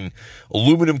fucking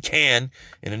aluminum can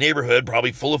in a neighborhood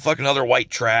probably full of fucking other white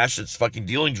trash that's fucking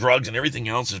dealing drugs and everything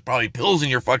else. There's probably pills in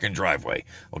your fucking driveway,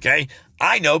 okay?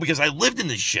 I know because I lived in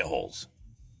these shitholes,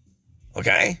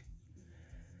 okay?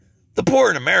 The poor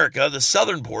in America, the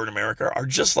southern poor in America, are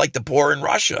just like the poor in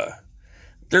Russia.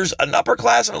 There's an upper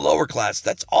class and a lower class.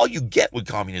 That's all you get with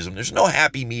communism. There's no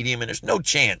happy medium, and there's no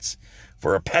chance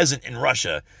for a peasant in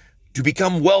Russia to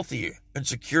become wealthy and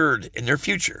secured in their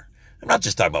future. I'm not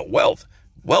just talking about wealth.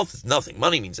 Wealth is nothing.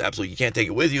 Money means absolutely you can't take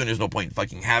it with you, and there's no point in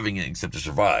fucking having it except to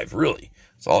survive, really.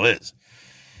 That's all it is.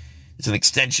 It's an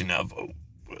extension of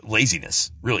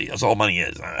laziness, really. That's all money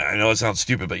is. I know it sounds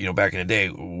stupid, but, back in the day,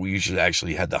 we usually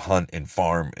actually had to hunt and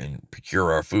farm and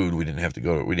procure our food. We didn't go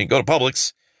to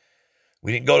Publix.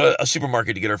 We didn't go to a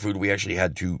supermarket to get our food. We actually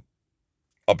had to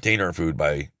obtain our food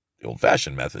by the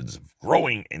old-fashioned methods of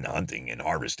growing and hunting and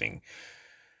harvesting.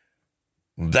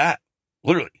 That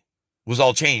literally was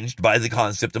all changed by the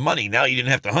concept of money. Now you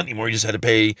didn't have to hunt anymore. You just had to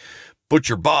pay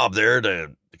Butcher Bob there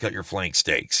to cut your flank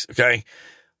steaks. Okay.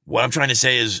 What I'm trying to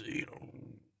say is,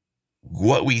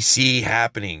 what we see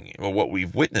happening, or what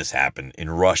we've witnessed happen in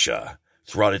Russia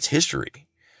throughout its history,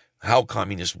 how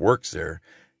communist works there,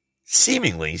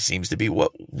 seemingly seems to be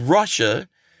what Russia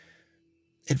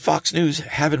and Fox News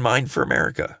have in mind for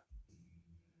America.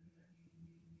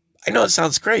 I know it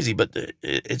sounds crazy, but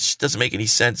it just doesn't make any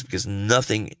sense, because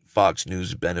nothing Fox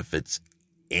News benefits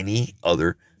any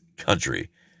other country.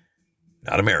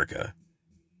 Not America,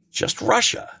 just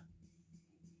Russia.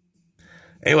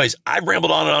 Anyways, I've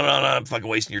rambled on and on and on. I'm fucking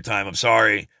wasting your time. I'm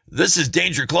sorry. This is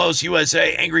Danger Close,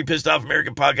 USA, Angry Pissed Off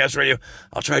American Podcast Radio.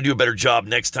 I'll try to do a better job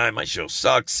next time. My show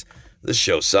sucks. This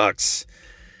show sucks.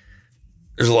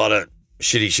 There's a lot of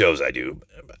shitty shows I do.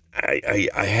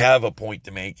 I have a point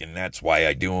to make, and that's why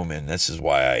I do them, and this is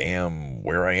why I am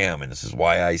where I am, and this is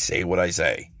why I say what I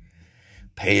say.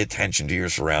 Pay attention to your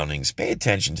surroundings. Pay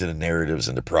attention to the narratives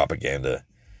and the propaganda.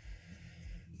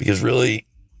 Because really,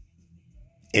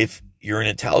 if you're an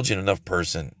intelligent enough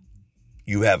person,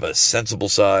 you have a sensible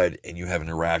side and you have an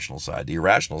irrational side. The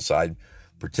irrational side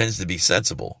pretends to be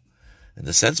sensible, and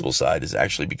the sensible side is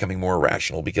actually becoming more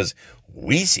irrational, because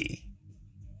we see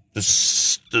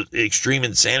the extreme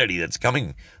insanity that's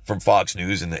coming from Fox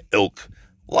News and the ilk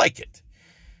like it.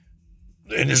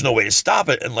 And there's no way to stop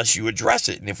it unless you address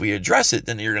it. And if we address it,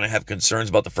 then you're going to have concerns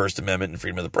about the First Amendment and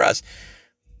freedom of the press.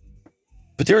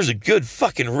 But there's a good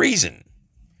fucking reason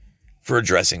for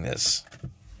addressing this.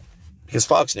 Because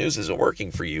Fox News isn't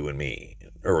working for you and me,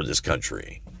 or this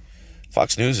country.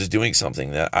 Fox News is doing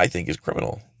something that I think is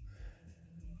criminal.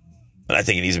 And I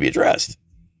think it needs to be addressed.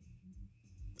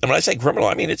 And when I say criminal,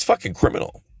 I mean it's fucking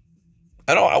criminal.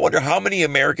 I wonder how many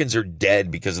Americans are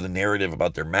dead because of the narrative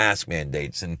about their mask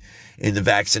mandates and the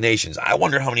vaccinations. I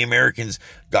wonder how many Americans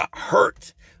got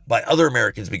hurt by other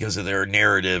Americans because of their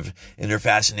narrative and their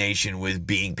fascination with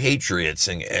being patriots.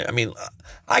 And I mean,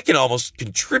 I can almost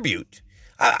contribute.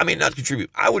 Not contribute.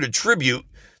 I would attribute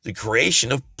the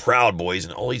creation of Proud Boys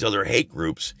and all these other hate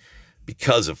groups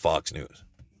because of Fox News.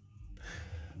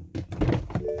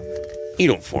 You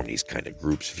don't form these kind of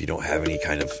groups if you don't have any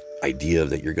kind of idea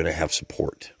that you're going to have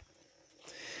support.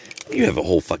 You have a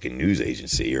whole fucking news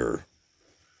agency, or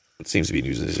what seems to be a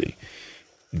news agency,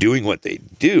 doing what they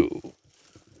do,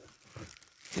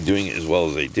 and doing it as well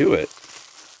as they do it.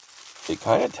 It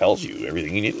kind of tells you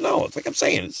everything you need to know. It's like I'm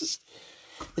saying,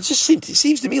 it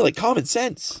seems to me like common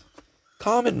sense.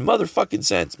 Common motherfucking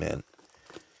sense, man.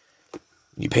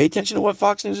 You pay attention to what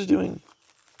Fox News is doing?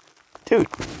 Dude.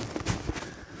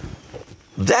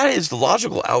 That is the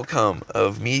logical outcome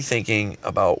of me thinking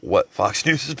about what Fox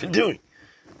News has been doing.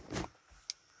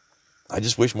 I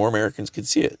just wish more Americans could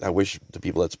see it. I wish the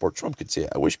people that support Trump could see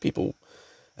it. I wish people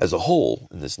as a whole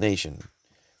in this nation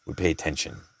would pay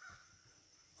attention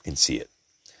and see it.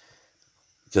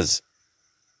 Because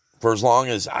for as long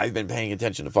as I've been paying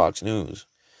attention to Fox News,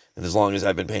 and as long as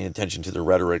I've been paying attention to the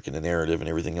rhetoric and the narrative and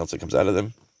everything else that comes out of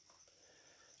them,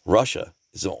 Russia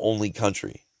is the only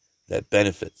country that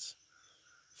benefits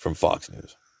from Fox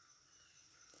News.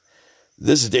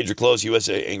 This is Danger Close,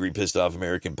 USA, Angry Pissed Off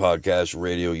American Podcast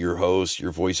Radio. Your host,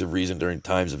 your voice of reason during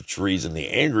times of treason, the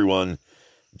angry one,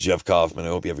 Jeff Kaufman. I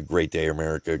hope you have a great day,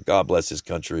 America. God bless this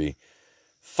country.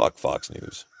 Fuck Fox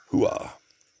News. Hooah.